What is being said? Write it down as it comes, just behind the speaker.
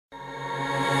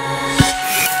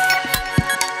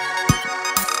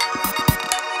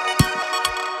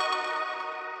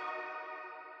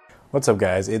What's up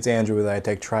guys, it's Andrew with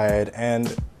iTech Triad,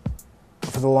 and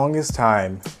for the longest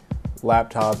time,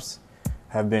 laptops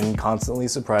have been constantly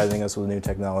surprising us with new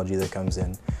technology that comes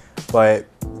in. But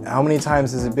how many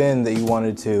times has it been that you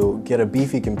wanted to get a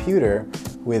beefy computer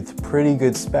with pretty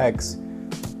good specs,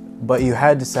 but you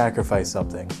had to sacrifice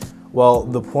something? Well,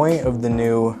 the point of the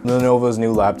Lenovo's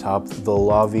new laptop, the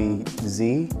LaVie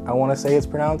Z, I want to say it's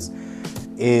pronounced,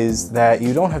 is that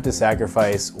you don't have to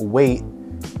sacrifice weight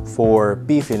for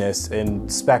beefiness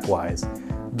and spec-wise.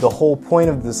 The whole point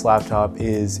of this laptop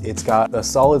is it's got a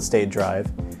solid-state drive,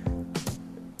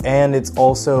 and it's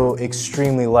also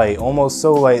extremely light, almost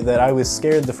so light that I was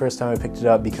scared the first time I picked it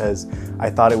up because I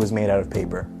thought it was made out of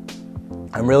paper.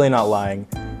 I'm really not lying.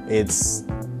 It's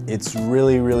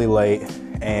really, really light,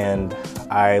 and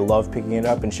I love picking it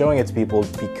up and showing it to people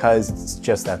because it's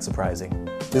just that surprising.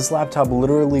 This laptop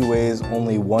literally weighs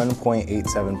only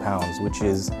 1.87 pounds, which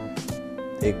is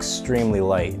extremely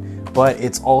light, but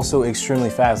it's also extremely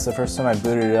fast. The first time I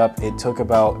booted it up, it took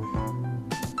about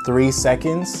 3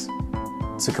 seconds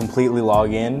to completely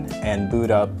log in and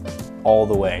boot up all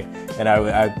the way. And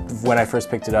when I first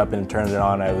picked it up and turned it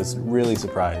on, I was really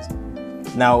surprised.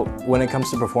 Now, when it comes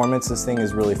to performance, this thing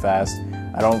is really fast.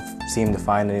 I don't seem to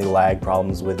find any lag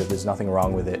problems with it. There's nothing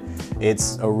wrong with it.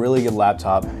 It's a really good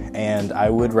laptop, and I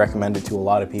would recommend it to a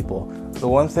lot of people. The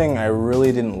one thing I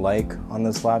really didn't like on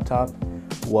this laptop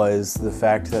was the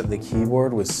fact that the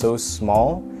keyboard was so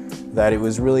small that it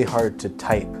was really hard to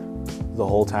type the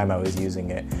whole time I was using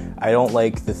it. I don't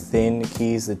like the thin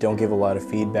keys that don't give a lot of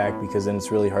feedback because then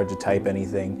it's really hard to type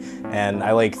anything. And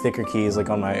I like thicker keys, like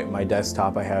on my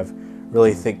desktop I have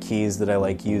really thick keys that I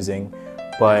like using.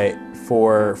 But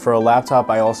for a laptop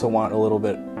I also want a little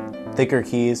bit thicker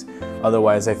keys,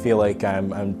 otherwise I feel like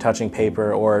I'm touching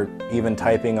paper or even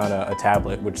typing on a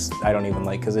tablet, which I don't even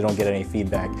like because I don't get any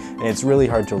feedback, and it's really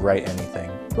hard to write anything.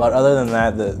 But other than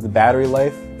that, the battery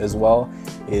life as well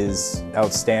is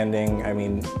outstanding. I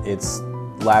mean, it's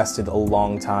lasted a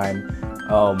long time.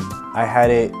 I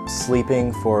had it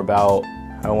sleeping for about,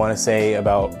 I want to say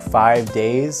about 5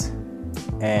 days,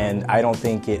 and I don't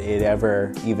think it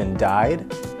ever even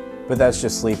died, but that's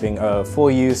just sleeping.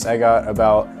 Full use, I got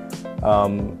about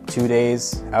 2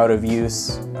 days out of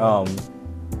use.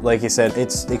 Like I said,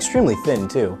 it's extremely thin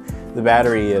too. The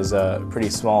battery is pretty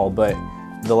small, but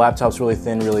the laptop's really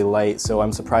thin, really light, so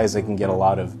I'm surprised I can get a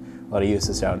lot of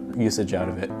usage out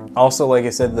of it. Also, like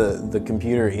I said, the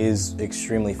computer is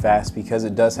extremely fast because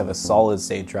it does have a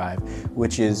solid-state drive,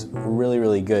 which is really,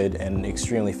 really good and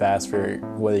extremely fast for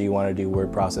whether you want to do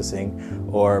word processing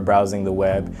or browsing the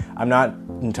web. I'm not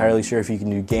entirely sure if you can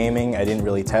do gaming. I didn't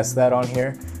really test that on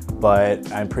here,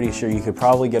 but I'm pretty sure you could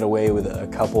probably get away with a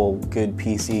couple good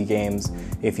PC games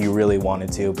if you really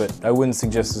wanted to, but I wouldn't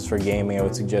suggest this for gaming. I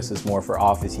would suggest this more for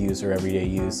office use or everyday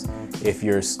use if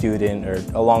you're a student or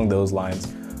along those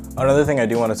lines. Another thing I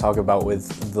do want to talk about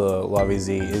with the LaVie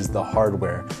Z is the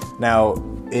hardware. Now,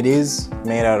 it is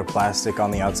made out of plastic on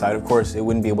the outside. Of course, it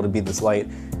wouldn't be able to be this light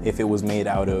if it was made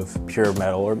out of pure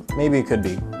metal, or maybe it could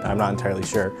be, I'm not entirely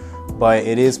sure. But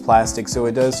it is plastic, so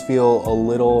it does feel a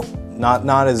little,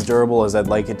 not as durable as I'd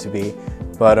like it to be,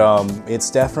 but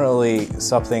it's definitely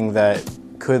something that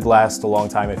could last a long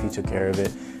time if you took care of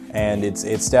it, and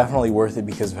it's definitely worth it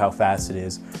because of how fast it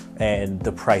is and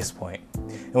the price point.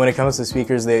 And when it comes to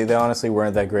speakers, they honestly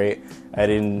weren't that great. I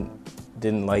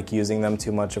didn't like using them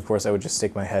too much. Of course, I would just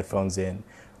stick my headphones in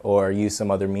or use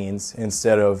some other means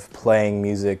instead of playing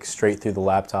music straight through the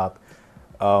laptop.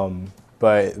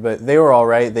 But they were all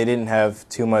right. They didn't have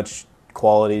too much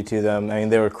quality to them. I mean,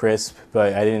 they were crisp,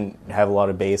 but I didn't have a lot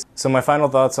of bass. So my final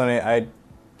thoughts on it, I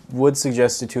would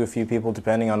suggest it to a few people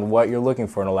depending on what you're looking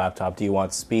for in a laptop. Do you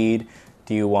want speed?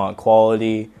 Do you want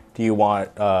quality? Do you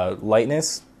want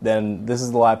lightness? Then this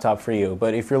is the laptop for you.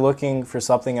 But if you're looking for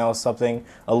something else, something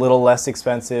a little less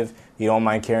expensive, you don't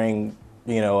mind carrying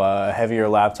a heavier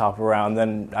laptop around,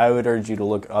 then I would urge you to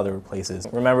look other places.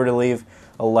 Remember to leave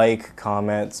a like,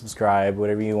 comment, subscribe,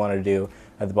 whatever you want to do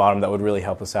at the bottom. That would really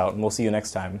help us out. And we'll see you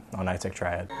next time on iTech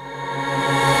Triad.